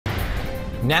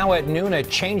Now at noon, a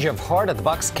change of heart at the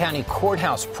Bucks County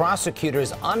Courthouse.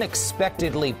 Prosecutors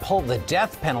unexpectedly pulled the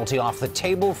death penalty off the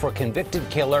table for convicted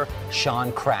killer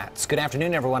Sean Kratz. Good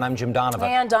afternoon, everyone. I'm Jim Donovan.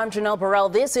 And I'm Janelle Burrell.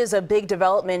 This is a big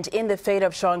development in the fate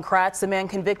of Sean Kratz, the man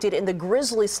convicted in the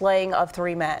grisly slaying of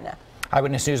 3 men.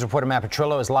 Eyewitness News reporter Matt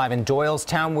Petrillo is live in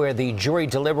Doylestown, where the jury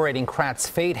deliberating Kratz's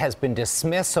fate has been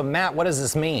dismissed. So, Matt, what does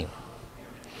this mean?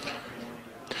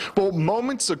 Well,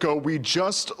 moments ago, we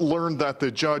just learned that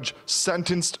the judge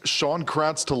sentenced Sean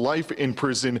Kratz to life in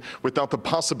prison without the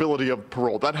possibility of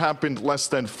parole. That happened less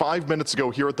than 5 minutes ago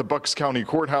here at the Bucks County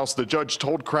Courthouse. The judge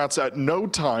told Kratz at no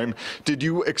time did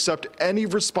you accept any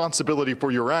responsibility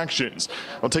for your actions.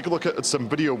 I'll take a look at some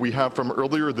video we have from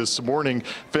earlier this morning.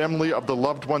 Family of the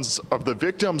loved ones of the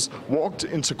victims walked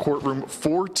into courtroom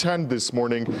 410 this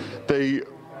morning. They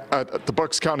at the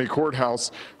Bucks County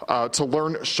Courthouse to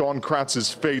learn Sean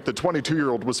Kratz's fate. The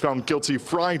 22-year-old was found guilty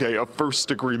Friday of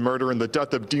first-degree murder in the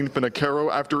death of Dean Finocchiaro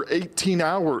after 18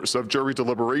 hours of jury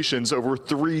deliberations over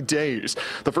 3 days.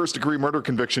 The first-degree murder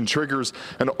conviction triggers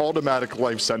an automatic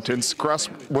life sentence. Kratz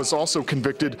was also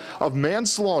convicted of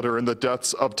manslaughter in the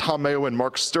deaths of Tom Mayo and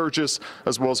Mark Sturgis,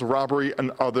 as well as robbery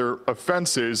and other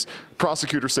offenses.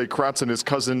 Prosecutors say Kratz and his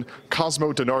cousin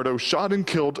Cosmo DiNardo shot and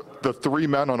killed the 3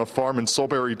 men on a farm in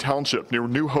Solberry Township near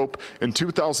New Hope in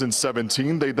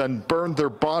 2017. They then burned their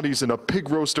bodies in a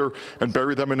pig roaster and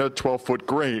buried them in a 12-foot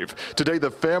grave. Today, the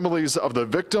families of the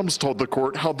victims told the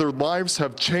court how their lives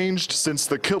have changed since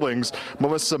the killings.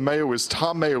 Melissa Mayo is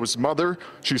Tom Mayo's mother.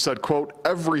 She said, quote,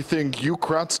 "Everything you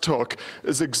Kratz took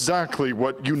is exactly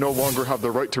what you no longer have the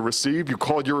right to receive. You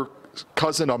called your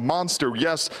cousin a monster.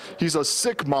 Yes, he's a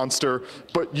sick monster,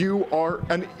 but you are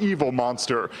an evil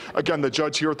monster." Again, the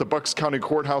judge here at the Bucks County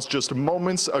Courthouse just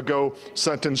moments ago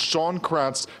sentenced Sean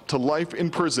Kratz to life in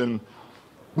prison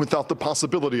without the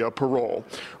possibility of parole.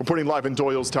 Reporting live in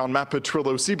Doylestown, Matt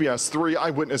Petrillo, CBS 3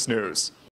 Eyewitness News.